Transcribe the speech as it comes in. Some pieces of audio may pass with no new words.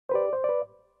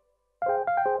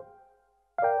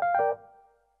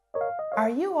Are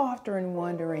you often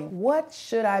wondering, what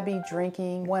should I be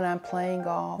drinking when I'm playing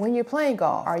golf? When you're playing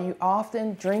golf, are you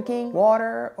often drinking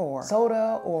water or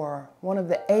soda or one of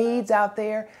the aids out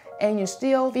there and you're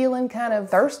still feeling kind of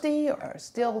thirsty or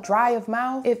still dry of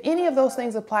mouth? If any of those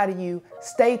things apply to you,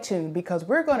 stay tuned, because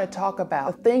we're going to talk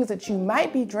about the things that you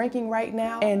might be drinking right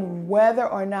now and whether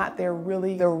or not they're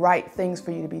really the right things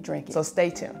for you to be drinking. So stay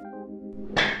tuned.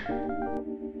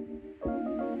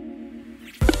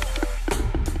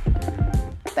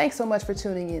 Thanks so much for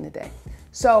tuning in today.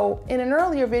 So in an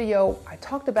earlier video, I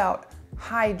talked about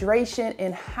hydration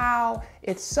and how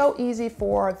it's so easy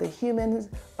for the human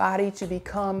body to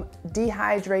become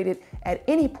dehydrated at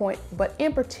any point, but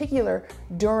in particular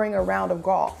during a round of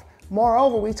golf.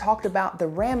 Moreover, we talked about the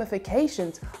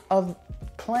ramifications of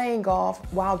playing golf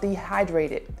while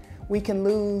dehydrated. We can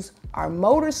lose our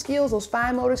motor skills, those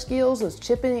fine motor skills, those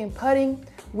chipping and putting.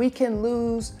 We can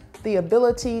lose the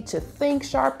ability to think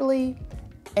sharply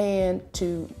and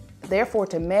therefore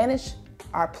to manage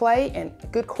our play and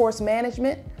good course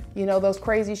management. You know, those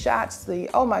crazy shots,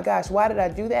 oh my gosh, why did I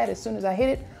do that as soon as I hit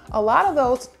it? A lot of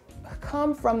those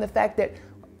come from the fact that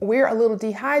we're a little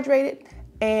dehydrated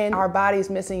and our body is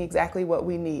missing exactly what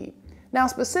we need. Now,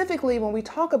 specifically, when we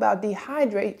talk about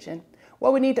dehydration,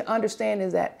 what we need to understand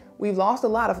is that we've lost a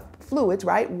lot of fluids,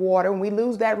 right? Water, and we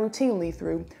lose that routinely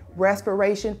through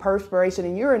respiration, perspiration,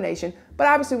 and urination. But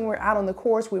obviously when we're out on the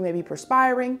course, we may be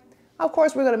perspiring. Of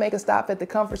course, we're going to make a stop at the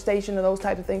comfort station and those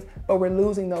types of things, but we're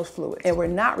losing those fluids and we're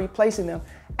not replacing them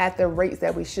at the rates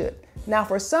that we should. Now,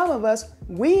 for some of us,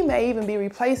 we may even be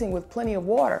replacing with plenty of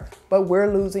water, but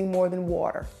we're losing more than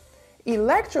water.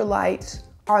 Electrolytes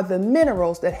are the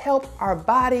minerals that help our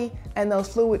body and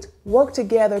those fluids work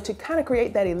together to kind of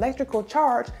create that electrical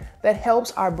charge that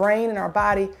helps our brain and our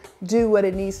body do what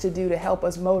it needs to do to help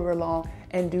us motor along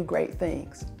and do great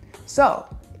things. So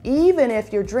even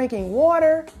if you're drinking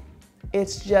water,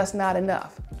 it's just not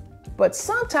enough. But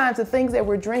sometimes the things that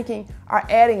we're drinking are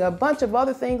adding a bunch of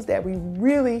other things that we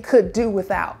really could do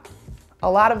without. A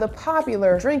lot of the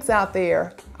popular drinks out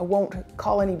there, I won't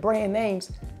call any brand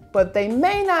names, but they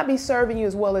may not be serving you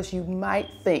as well as you might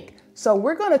think. So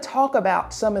we're going to talk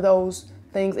about some of those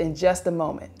things in just a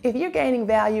moment. If you're gaining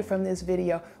value from this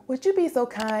video, would you be so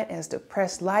kind as to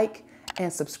press like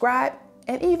and subscribe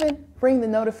and even ring the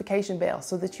notification bell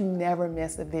so that you never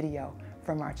miss a video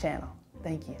from our channel?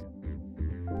 Thank you.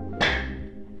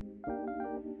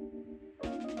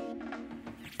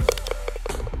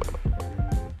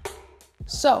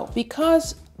 So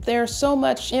because there's so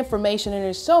much information and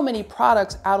there's so many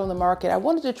products out on the market, I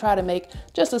wanted to try to make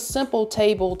just a simple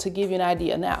table to give you an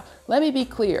idea. Now, let me be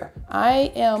clear.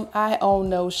 I own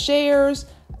no shares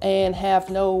and have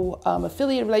no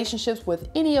affiliate relationships with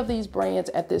any of these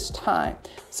brands at this time.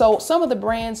 So some of the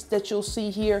brands that you'll see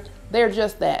here, they're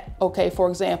just that. Okay, for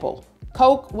example,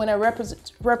 Coke, when it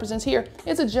represents here,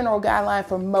 it's a general guideline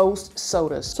for most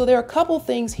sodas. So there are a couple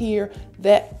things here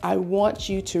that I want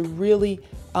you to really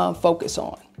focus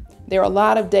on. There are a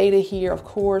lot of data here, of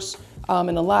course,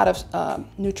 and a lot of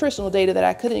nutritional data that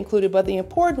I could have included, but the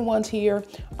important ones here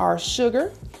are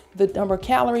sugar, the number of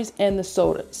calories, and the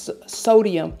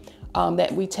sodium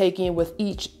that we take in with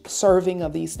each serving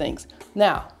of these things.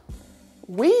 Now,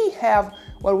 we have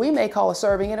what we may call a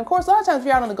serving, and of course, a lot of times if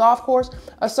you're out on the golf course,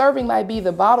 a serving might be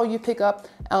the bottle you pick up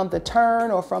on the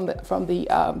turn or from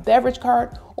the beverage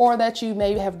cart, or that you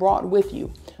may have brought with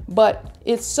you. But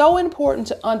it's so important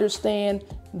to understand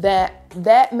that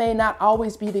that may not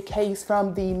always be the case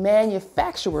from the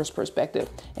manufacturer's perspective.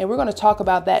 And we're going to talk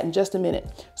about that in just a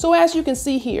minute. So as you can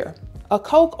see here, a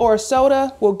Coke or a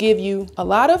soda will give you a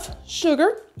lot of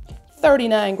sugar,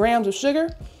 39 grams of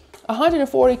sugar,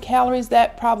 140 calories,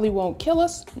 that probably won't kill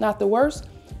us, not the worst,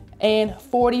 and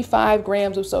 45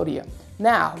 grams of sodium.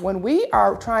 Now, when we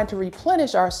are trying to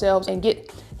replenish ourselves and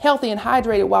get healthy and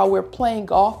hydrated while we're playing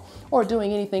golf or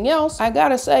doing anything else, I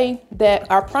gotta say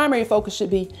that our primary focus should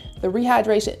be the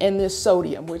rehydration and this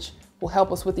sodium, which will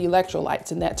help us with the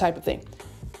electrolytes and that type of thing.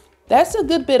 That's a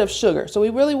good bit of sugar, so we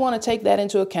really want to take that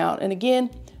into account. And again,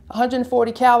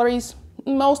 140 calories,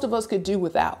 most of us could do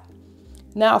without.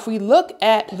 Now, if we look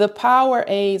at the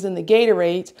Powerades and the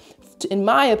Gatorades, in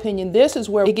my opinion, this is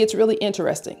where it gets really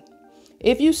interesting.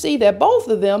 If you see that both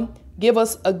of them give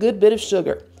us a good bit of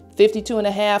sugar,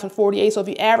 52.5 and 48. So if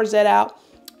you average that out,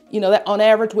 you know that on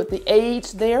average with the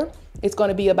aids there, it's going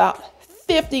to be about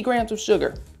 50 grams of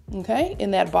sugar, okay,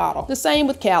 in that bottle. The same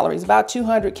with calories, about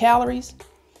 200 calories.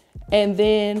 And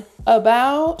then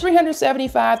about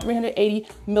 375, 380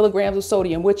 milligrams of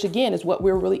sodium, which again is what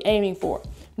we're really aiming for.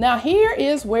 Now here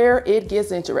is where it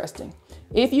gets interesting.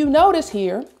 If you notice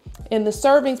here in the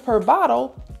servings per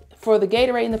bottle, For the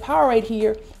Gatorade and the Powerade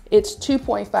here, it's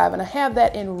 2.5, and I have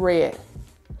that in red.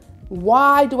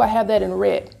 Why do I have that in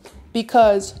red?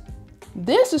 Because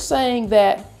this is saying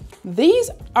that these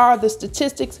are the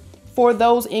statistics for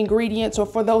those ingredients, or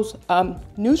for those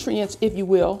nutrients, if you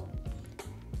will.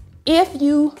 If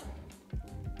you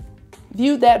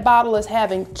view that bottle as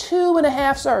having 2.5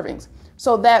 servings,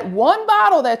 so that one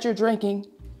bottle that you're drinking,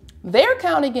 they're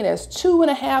counting it as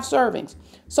 2.5 servings.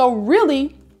 So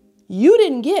really, you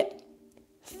didn't get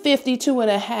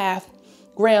 52.5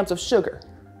 grams of sugar.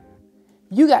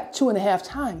 You got 2.5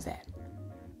 times that.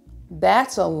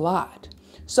 That's a lot.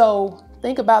 So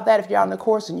think about that if you're out on the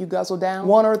course and you guzzle down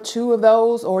 1 or 2 of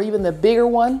those, or even the bigger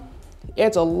one.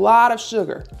 It's a lot of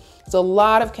sugar. It's a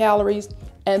lot of calories,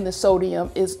 and the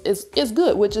sodium is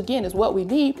good, which again is what we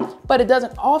need, but it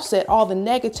doesn't offset all the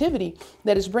negativity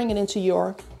that it's bringing into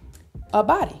your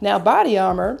body. Now, Body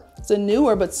Armor, it's a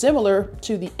newer but similar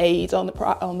to the aids on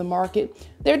the market.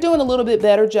 They're doing a little bit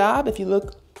better job. If you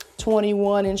look,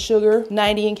 21 in sugar,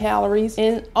 90 in calories,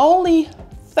 and only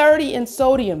 30 in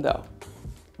sodium though.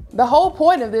 The whole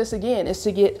point of this, again, is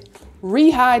to get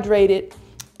rehydrated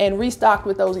and restocked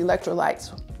with those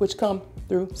electrolytes, which come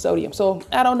through sodium. So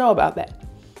I don't know about that.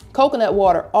 Coconut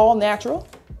water, all natural.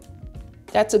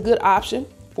 That's a good option.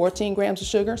 14 grams of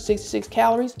sugar, 66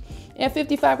 calories, and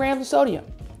 55 grams of sodium.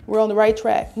 We're on the right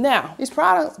track. Now, these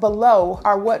products below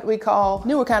are what we call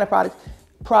newer kind of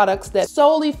products that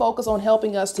solely focus on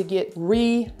helping us to get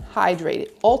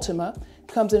rehydrated. Ultima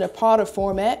comes in a powder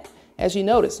format. As you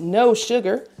notice, no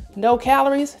sugar, no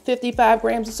calories, 55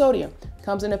 grams of sodium.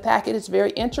 Comes in a packet. It's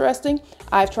very interesting.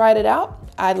 I've tried it out.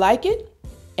 I like it,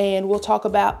 and we'll talk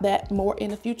about that more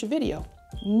in a future video.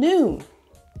 Noon.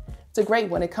 It's a great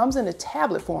one. It comes in a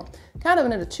tablet form, kind of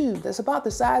in a tube that's about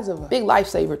the size of a big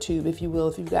Lifesaver tube, if you will,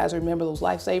 if you guys remember those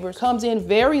Lifesavers. Comes in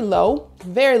very low,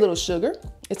 very little sugar.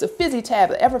 It's a fizzy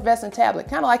tablet, effervescent tablet,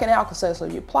 kind of like an Alka-Seltzer.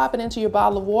 You plop it into your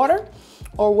bottle of water,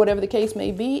 or whatever the case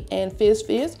may be, and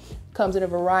fizz. Comes in a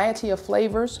variety of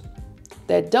flavors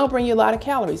that don't bring you a lot of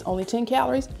calories, only 10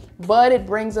 calories, but it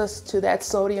brings us to that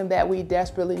sodium that we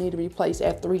desperately need to replace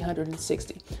at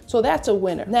 360. So that's a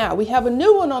winner. Now we have a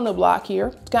new one on the block here.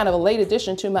 It's kind of a late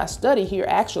addition to my study here,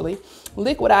 actually.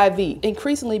 Liquid IV,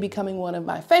 increasingly becoming one of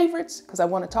my favorites because I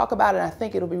want to talk about it. I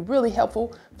think it'll be really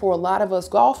helpful for a lot of us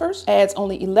golfers. Adds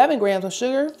only 11 grams of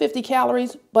sugar, 50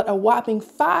 calories, but a whopping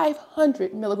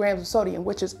 500 milligrams of sodium,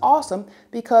 which is awesome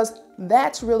because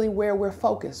that's really where we're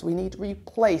focused. We need to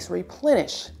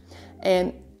replenish,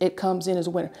 and it comes in as a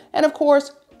winner. And of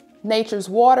course, Nature's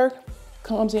Water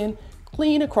comes in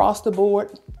clean across the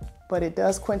board, but it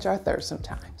does quench our thirst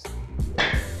sometimes.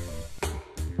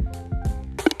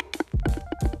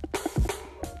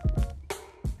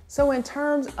 So in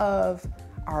terms of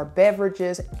our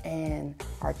beverages and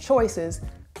our choices,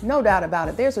 no doubt about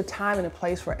it, there's a time and a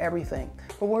place for everything.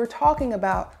 But when we're talking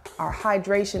about our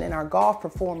hydration and our golf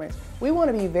performance, we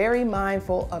want to be very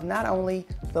mindful of not only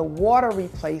the water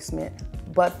replacement,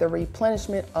 but the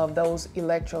replenishment of those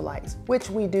electrolytes, which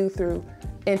we do through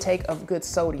intake of good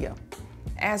sodium.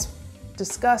 As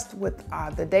discussed with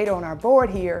the data on our board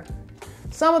here,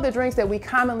 some of the drinks that we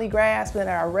commonly grasp and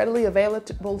are readily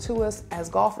available to us as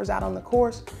golfers out on the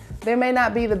course, they may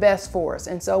not be the best for us.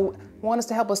 And so want us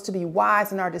to help us to be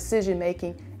wise in our decision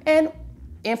making, and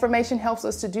information helps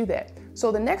us to do that.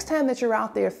 So the next time that you're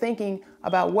out there thinking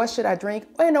about what should I drink,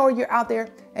 or you're out there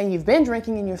and you've been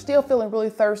drinking and you're still feeling really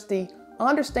thirsty,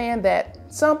 understand that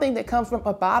something that comes from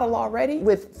a bottle already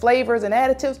with flavors and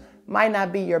additives might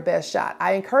not be your best shot.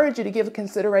 I encourage you to give a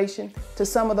consideration to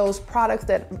some of those products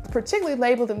that particularly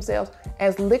label themselves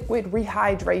as liquid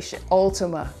rehydration.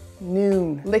 Ultima,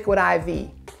 Noon, Liquid IV,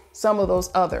 some of those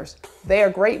others. They are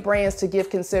great brands to give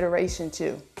consideration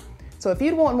to. So if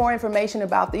you want more information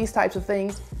about these types of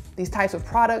things, these types of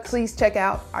products, please check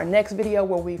out our next video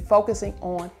where we'll be focusing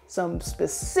on some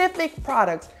specific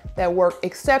products that work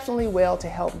exceptionally well to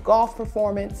help golf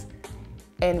performance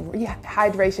and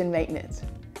hydration maintenance.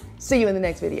 See you in the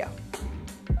next video.